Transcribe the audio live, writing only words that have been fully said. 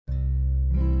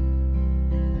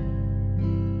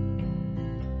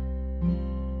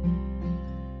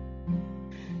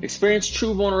Experience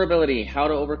true vulnerability, how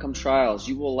to overcome trials.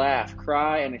 You will laugh,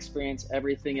 cry, and experience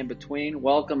everything in between.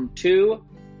 Welcome to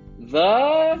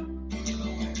the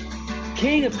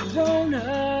King of Corona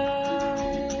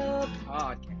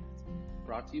podcast,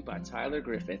 brought to you by Tyler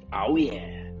Griffith. Oh,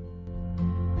 yeah.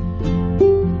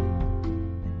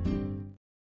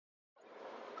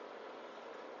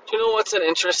 You know what's an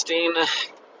interesting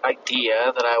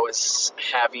idea that I was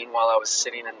having while I was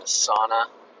sitting in the sauna?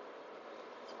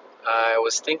 I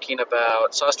was thinking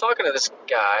about, so I was talking to this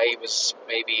guy, he was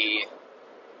maybe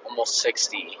almost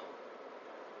 60,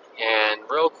 and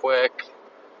real quick,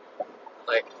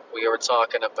 like, we were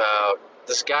talking about,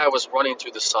 this guy was running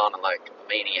through the sauna like a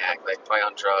maniac, like probably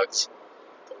on drugs.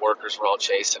 The workers were all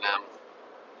chasing him,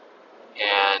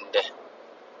 and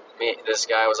this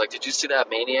guy was like, "Did you see that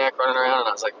maniac running around?" And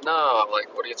I was like, "No." I'm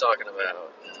like, "What are you talking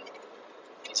about?" And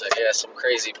he's like, "Yeah, some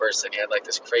crazy person. He had like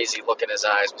this crazy look in his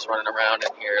eyes, was running around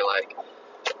in here like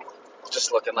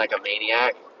just looking like a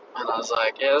maniac." And I was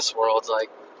like, "Yeah, this world's like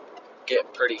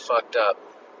getting pretty fucked up."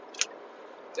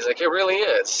 He's like, "It really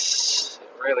is.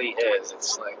 It really is."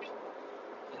 It's like,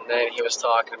 and then he was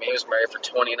talking to me. He was married for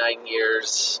 29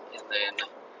 years, and then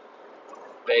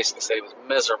basically said he was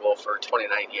miserable for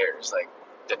 29 years. Like,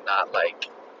 did not like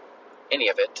any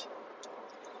of it.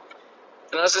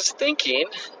 And I was just thinking,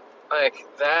 like,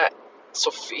 that,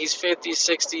 so he's 50,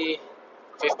 60,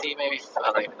 50, maybe,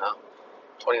 I don't even know,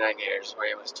 29 years, where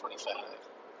he was 25,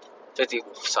 50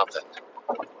 something,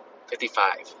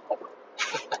 55,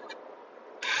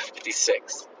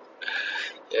 56,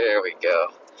 there we go.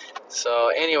 So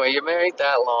anyway, you're married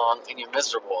that long and you're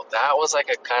miserable. That was like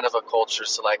a kind of a culture,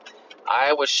 so like,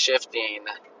 I was shifting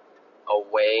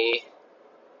away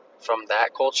from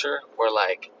that culture, where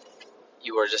like,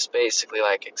 you were just basically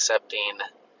like accepting.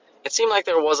 It seemed like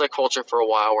there was a culture for a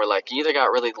while where like you either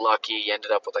got really lucky, you ended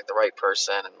up with like the right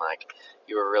person and like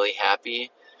you were really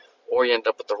happy, or you ended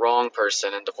up with the wrong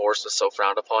person and divorce was so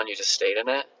frowned upon you just stayed in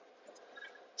it.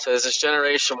 So there's this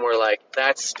generation where like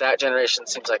that generation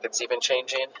seems like it's even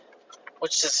changing,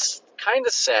 which is kind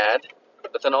of sad,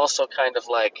 but then also kind of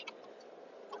like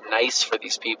nice for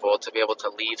these people to be able to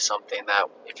leave something that,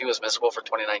 if he was miserable for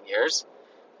 29 years,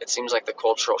 it seems like the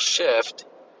cultural shift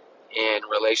in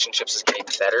relationships is getting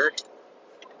better,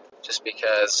 just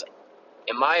because,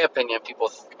 in my opinion,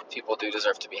 people do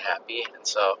deserve to be happy. And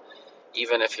so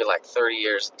even if you're like 30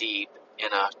 years deep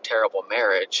in a terrible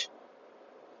marriage,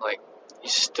 like, you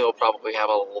still probably have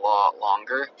a lot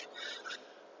longer,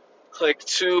 like,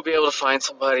 to be able to find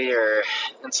somebody.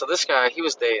 And so this guy, he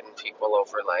was dating people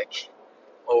over like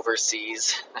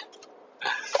overseas,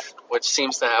 which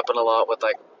seems to happen a lot with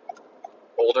like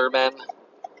older men,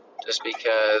 just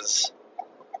because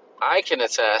I can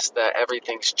attest that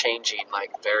everything's changing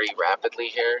like very rapidly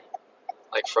here.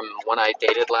 Like, from when I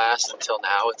dated last until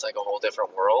now, it's like a whole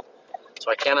different world.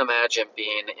 So I can't imagine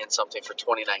being in something for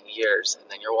 29 years and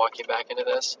then you're walking back into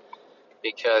this,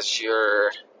 because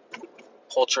your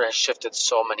culture has shifted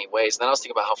so many ways. And then I was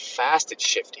thinking about how fast it's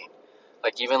shifting.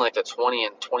 Like, even like the 20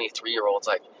 and 23-year-olds,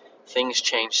 like, things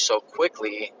change so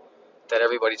quickly that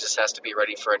everybody just has to be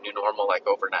ready for a new normal like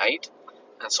overnight.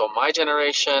 And so my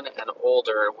generation and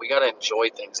older, we got to enjoy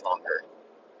things longer.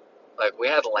 Like, we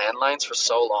had landlines for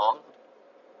so long,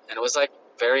 and it was like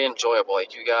very enjoyable.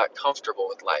 Like, you got comfortable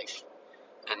with life.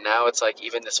 And now it's like,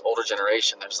 even this older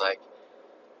generation, there's like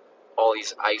all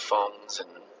these iPhones and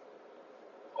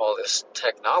all this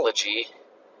technology,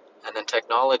 and then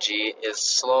technology is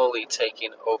slowly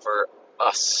taking over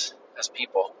us as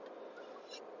people.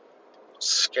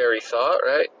 Scary thought,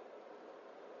 right?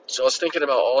 So I was thinking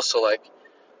about also, like,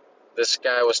 this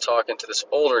guy was talking to this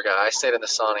older guy. I stayed in the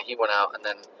sauna, he went out, and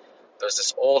then there was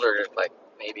this older, like,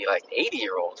 maybe like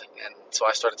 80-year-old, and so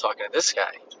I started talking to this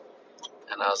guy,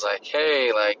 and I was like,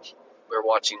 "Hey, like, we're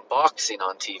watching boxing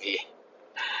on TV,"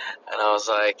 and I was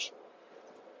like,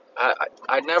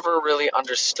 I never really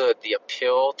understood the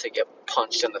appeal to get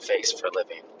punched in the face for a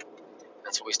living,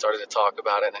 and so we started to talk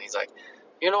about it, and he's like,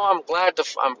 "You know, I'm glad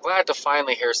to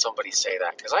finally hear somebody say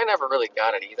that, because I never really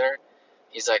got it either."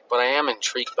 He's like, "But I am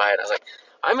intrigued by it." I was like,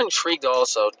 "I'm intrigued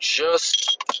also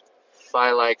just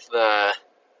by like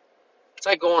it's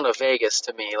like going to Vegas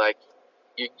to me. Like,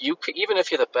 you could, even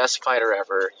if you're the best fighter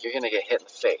ever, you're gonna get hit in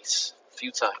the face a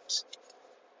few times.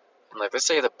 And like, let's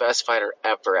say the best fighter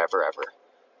ever,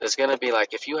 there's gonna be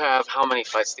like, if you have, how many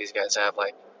fights these guys have?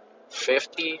 Like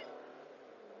 50.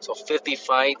 So 50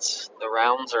 fights. The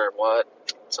rounds are what?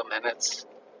 Some minutes.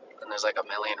 And there's like a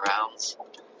million rounds.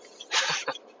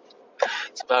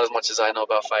 It's about as much as I know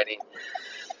about fighting.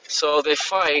 So they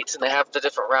fight, and they have the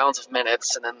different rounds of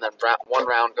minutes, and then one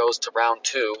round goes to round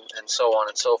 2, and so on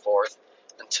and so forth.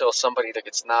 until somebody either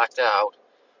gets knocked out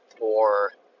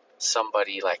or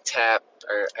somebody like tap,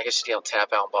 or I guess you don't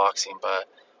tap out in boxing, but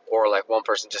or like one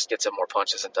person just gets in more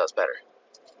punches and does better.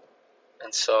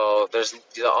 And so there's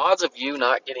the odds of you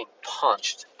not getting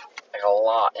punched like a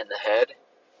lot in the head,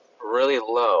 really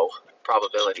low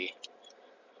probability.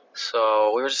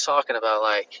 So we were just talking about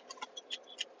like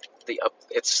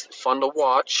it's fun to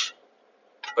watch,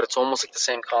 but it's almost like the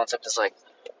same concept as like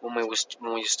when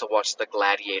we used to watch the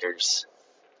gladiators.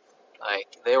 Like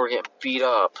they were getting beat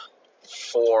up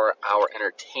for our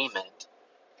entertainment,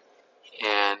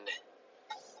 and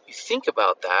you think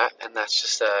about that, and that's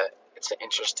just it's an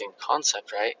interesting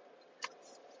concept, right?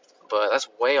 But that's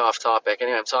way off topic.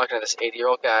 Anyway, I'm talking to this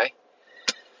 80-year-old guy,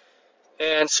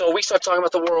 and so we start talking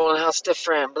about the world and how it's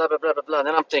different, blah blah blah blah blah. And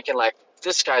then I'm thinking like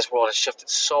this guy's world has shifted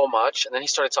so much, and then he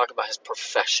started talking about his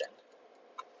profession.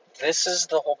 This is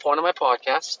the whole point of my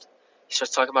podcast. He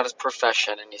starts talking about his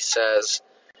profession, and he says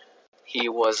he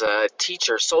was a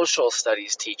teacher, social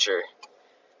studies teacher.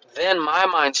 Then my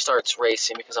mind starts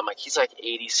racing because I'm like, he's like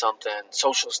 80-something,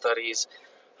 social studies.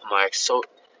 I'm like, so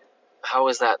how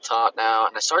is that taught now?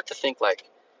 And I start to think like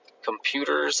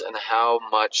computers and how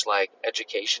much like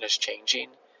education is changing.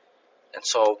 And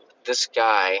so this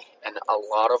guy and a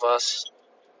lot of us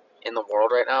in the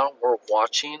world right now, we're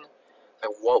watching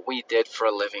like what we did for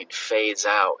a living fades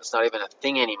out. It's not even a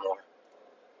thing anymore.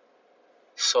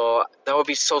 So that would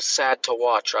be so sad to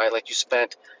watch, right? Like you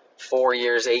spent 4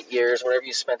 years, 8 years, whatever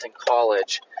you spent in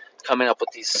college, coming up with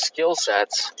these skill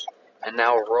sets, and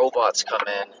now robots come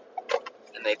in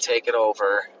and they take it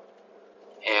over,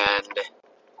 and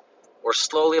we're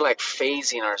slowly like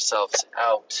phasing ourselves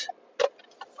out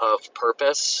of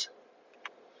purpose.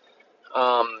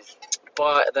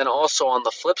 But then also on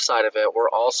the flip side of it, we're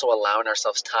also allowing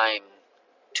ourselves time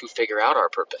to figure out our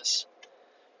purpose.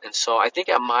 And so I think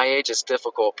at my age it's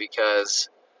difficult because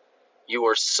you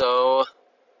were so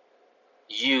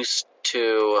used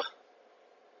to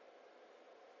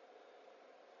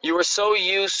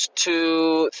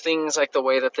things like the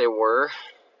way that they were.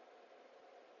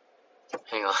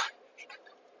 Hang on.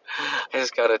 I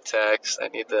just got a text.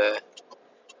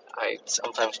 I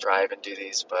sometimes drive and do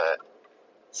these, but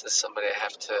this is somebody I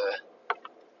have to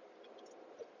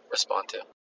respond to.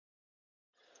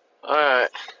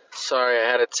 Alright. Sorry, I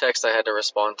had a text I had to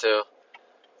respond to.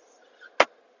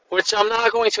 Which I'm not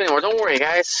going to anymore. Don't worry,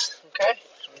 guys. Okay?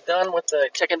 I'm done with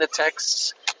checking the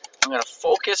texts. I'm going to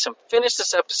focus and finish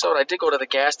this episode. I did go to the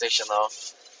gas station, though.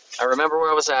 I remember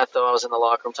where I was at, though. I was in the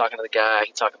locker room talking to the guy.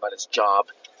 He talked about his job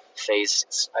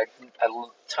phase. I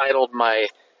titled my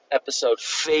episode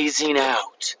Phasing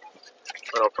Out.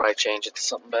 But I'll probably change it to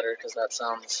something better because that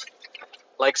sounds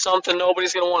like something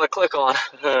nobody's going to want to click on.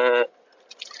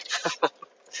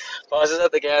 But I was just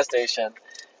at the gas station,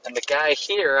 and the guy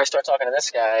here, I start talking to this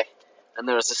guy, and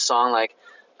there was this song like,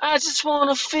 I just want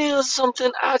to feel something,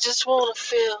 I just want to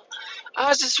feel,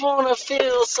 I just want to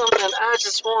feel something, I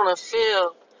just want to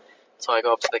feel. So I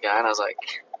go up to the guy, and I was like,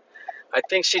 I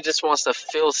think she just wants to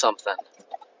feel something.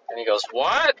 And he goes,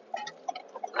 what?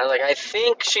 And I was like, I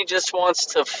think she just wants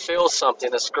to feel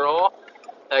something. This girl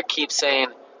that keeps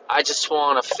saying, I just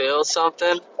want to feel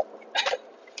something.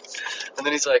 And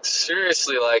then he's like,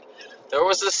 seriously, like, there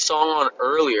was this song on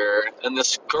earlier, and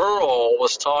this girl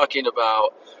was talking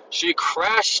about she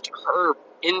crashed her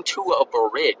into a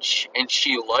bridge, and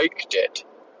she liked it.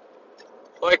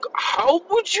 Like, how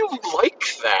would you like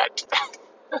that?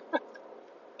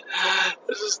 I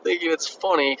was just thinking it's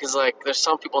funny, because, like, there's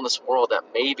some people in this world that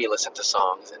maybe listen to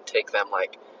songs and take them,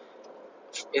 like,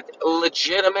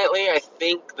 legitimately, I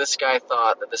think this guy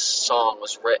thought that this song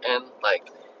was written, like,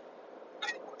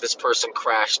 this person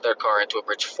crashed their car into a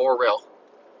bridge for real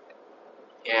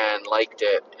and liked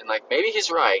it. And, like, maybe he's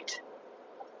right,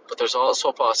 but there's also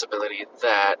a possibility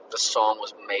that the song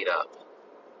was made up.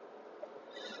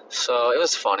 So, it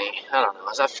was funny. I don't know.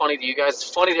 Is that funny to you guys?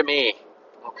 It's funny to me.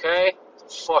 Okay?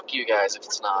 So fuck you guys if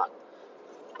it's not.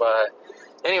 But,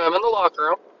 anyway, I'm in the locker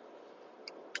room.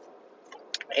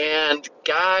 And,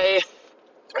 guy,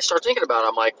 I start thinking about it.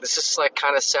 I'm like, this is, like,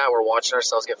 kind of sad. We're watching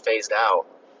ourselves get phased out.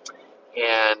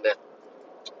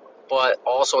 But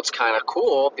also it's kind of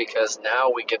cool because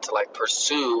now we get to like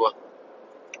pursue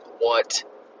what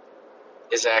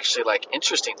is actually like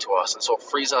interesting to us, and so it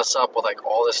frees us up with like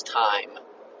all this time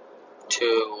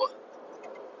to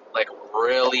like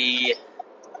really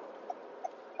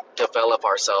develop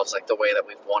ourselves like the way that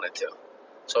we've wanted to.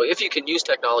 So if you can use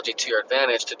technology to your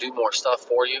advantage to do more stuff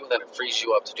for you, then it frees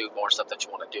you up to do more stuff that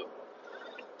you want to do.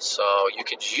 So you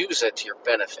can use it to your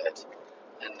benefit.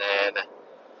 And then,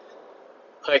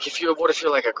 like, what if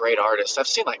you're like a great artist? I've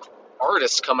seen like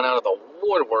artists coming out of the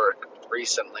woodwork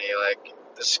recently. Like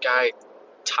this guy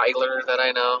Tyler that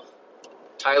I know,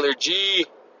 Tyler G.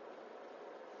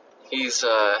 He's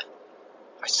I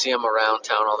see him around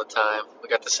town all the time. We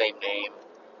got the same name,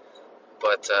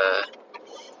 but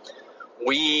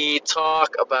we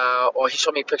talk about. Well, he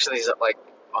showed me pictures of these like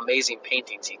amazing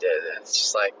paintings he did, and it's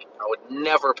just like I would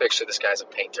never picture this guy's a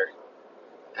painter.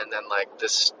 And then like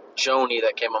this Joni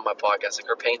that came on my podcast, like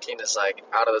her painting is like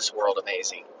out of this world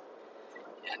amazing.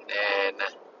 And then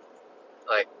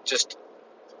like just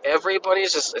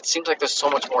everybody's just, it seems like there's so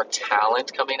much more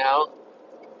talent coming out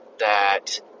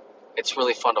that it's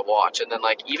really fun to watch. And then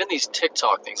like even these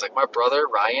TikTok things, like my brother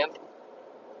Ryan,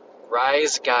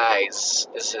 Rise Guys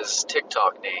is his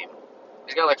TikTok name.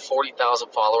 He's got like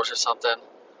 40,000 followers or something,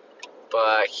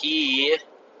 but he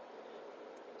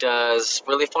does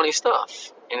really funny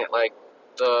stuff. And it like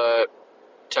the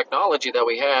technology that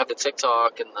we have, the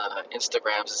TikTok and the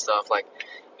Instagrams and stuff, like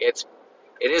it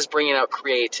is bringing out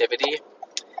creativity,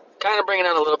 kind of bringing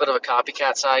out a little bit of a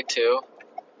copycat side too,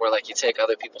 where like you take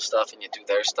other people's stuff and you do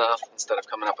their stuff instead of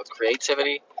coming up with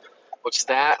creativity, which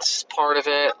that's part of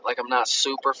it, like I'm not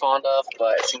super fond of,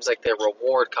 but it seems like they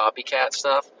reward copycat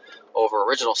stuff over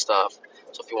original stuff.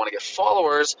 So if you want to get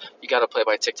followers, you got to play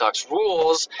by TikTok's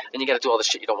rules, and you got to do all the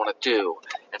shit you don't want to do.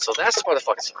 And so that's why the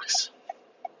fuck it sucks.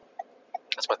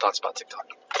 That's my thoughts about TikTok.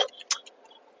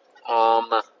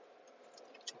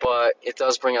 But it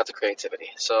does bring out the creativity.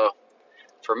 So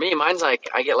for me, mine's like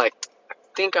I get like I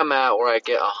think I'm at where I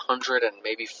get 100 and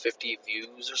maybe 50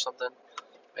 views or something,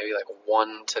 maybe like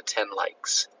 1 to 10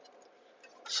 likes.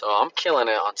 So I'm killing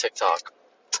it on TikTok.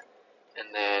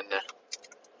 And then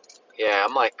yeah,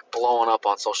 I'm like blowing up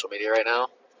on social media right now.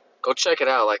 Go check it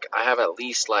out. Like I have at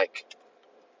least like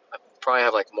I probably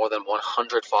have like more than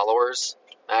 100 followers.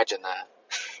 Imagine that.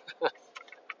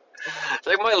 It's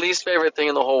like my least favorite thing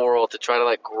in the whole world to try to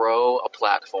like grow a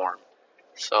platform.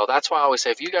 So that's why I always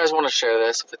say if you guys want to share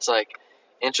this, if it's like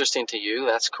interesting to you,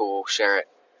 that's cool, share it.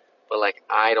 But like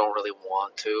I don't really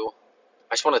want to.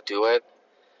 I just want to do it,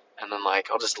 and then like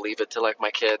I'll just leave it to like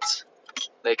my kids.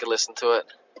 They could listen to it.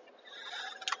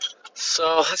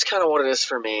 So that's kind of what it is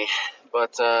for me.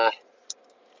 But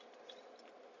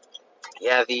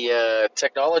yeah, the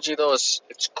technology though it's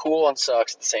cool and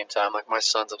sucks at the same time. Like my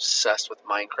son's obsessed with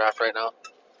Minecraft right now,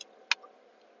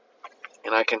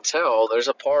 and I can tell there's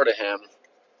a part of him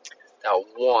that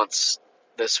wants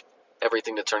this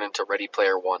everything to turn into Ready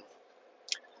Player One,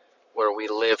 where we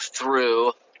live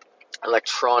through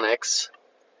electronics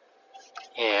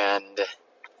and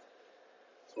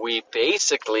we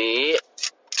basically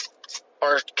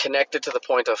are connected to the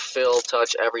point of feel,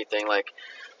 touch, everything, like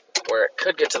where it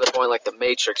could get to the point like the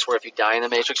Matrix, where if you die in the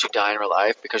Matrix, you die in real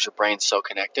life because your brain's so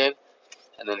connected.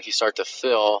 And then if you start to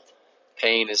feel,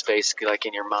 pain is basically like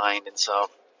in your mind, and so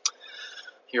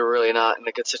you're really not in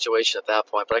a good situation at that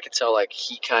point. But I could tell like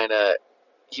he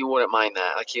wouldn't mind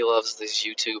that. Like he loves these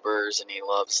YouTubers and he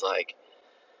loves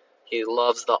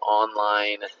the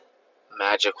online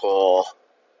magical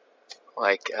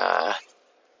like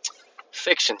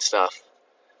fiction stuff,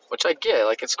 which I get.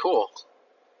 Like it's cool.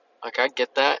 Like I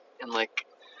get that, and like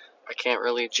I can't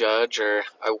really judge, or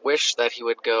I wish that he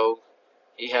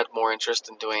had more interest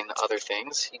in doing other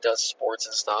things. He does sports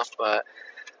and stuff, but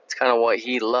it's kind of what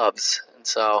he loves. And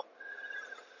so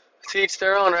to each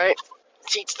their own, right?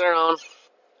 To each their own.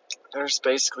 There's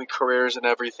basically careers and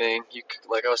everything.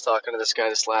 Like I was talking to this guy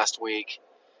this last week.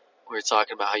 We were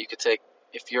talking about how you could take,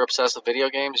 if you're obsessed with video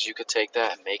games, you could take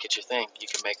that and make it your thing. You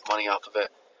can make money off of it.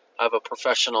 I have a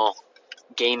professional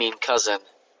gaming cousin,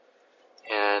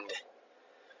 and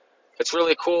it's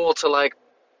really cool to like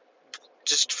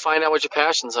just find out what your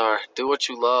passions are. Do what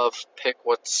you love. Pick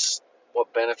what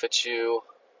benefits you,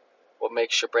 what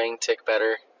makes your brain tick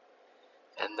better,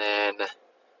 and then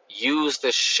use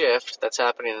this shift that's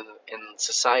happening in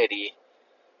society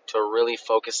to really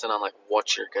focus in on like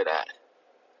what you're good at.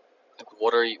 Like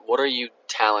what are you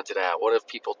talented at? What have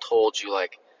people told you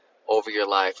like over your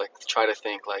life? Like try to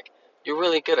think like you're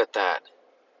really good at that.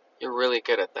 You're really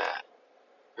good at that.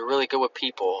 You're really good with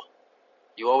people.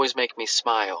 You always make me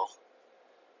smile.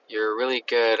 You're really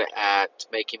good at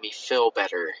making me feel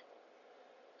better.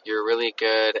 You're really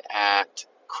good at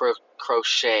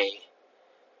crochet.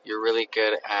 You're really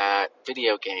good at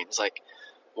video games. Like,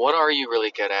 what are you really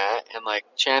good at? And like,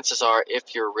 chances are,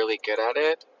 if you're really good at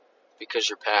it, because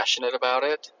you're passionate about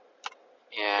it,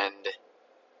 and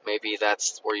maybe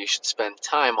that's where you should spend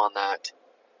time on that,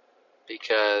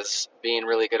 because being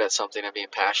really good at something and being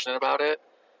passionate about it,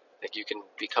 like you can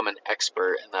become an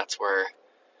expert, and that's where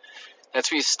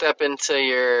you step into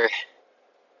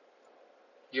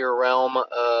your realm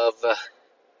of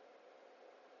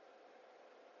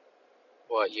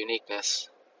uniqueness,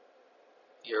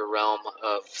 your realm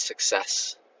of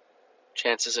success.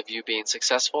 Chances of you being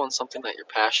successful in something that you're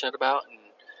passionate about and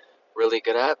really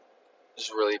good at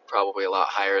is really probably a lot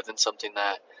higher than something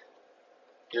that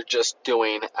you're just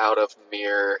doing out of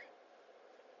mere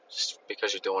just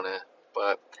because you're doing it.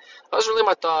 But that was really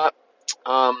my thought,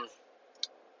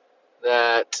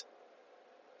 that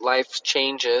life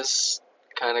changes,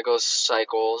 kind of goes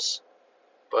cycles,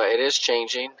 but it is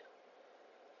changing.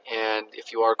 And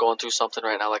if you are going through something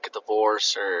right now, like a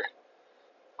divorce or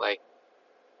like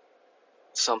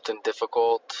something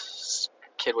difficult,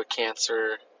 kid with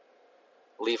cancer,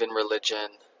 leaving religion,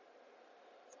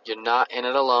 you're not in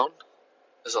it alone.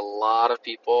 There's a lot of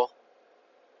people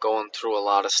going through a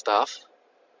lot of stuff.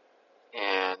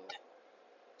 And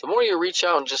the more you reach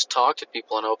out and just talk to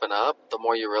people and open up, the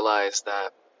more you realize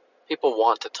that people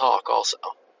want to talk also.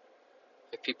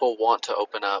 Like, people want to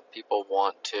open up, people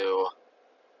want to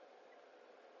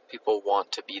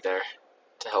be there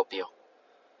to help you.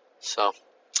 So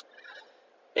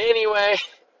anyway,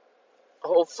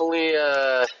 hopefully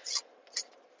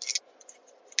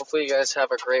you guys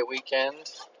have a great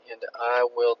weekend, and I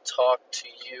will talk to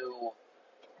you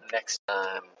next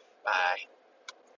time. Bye.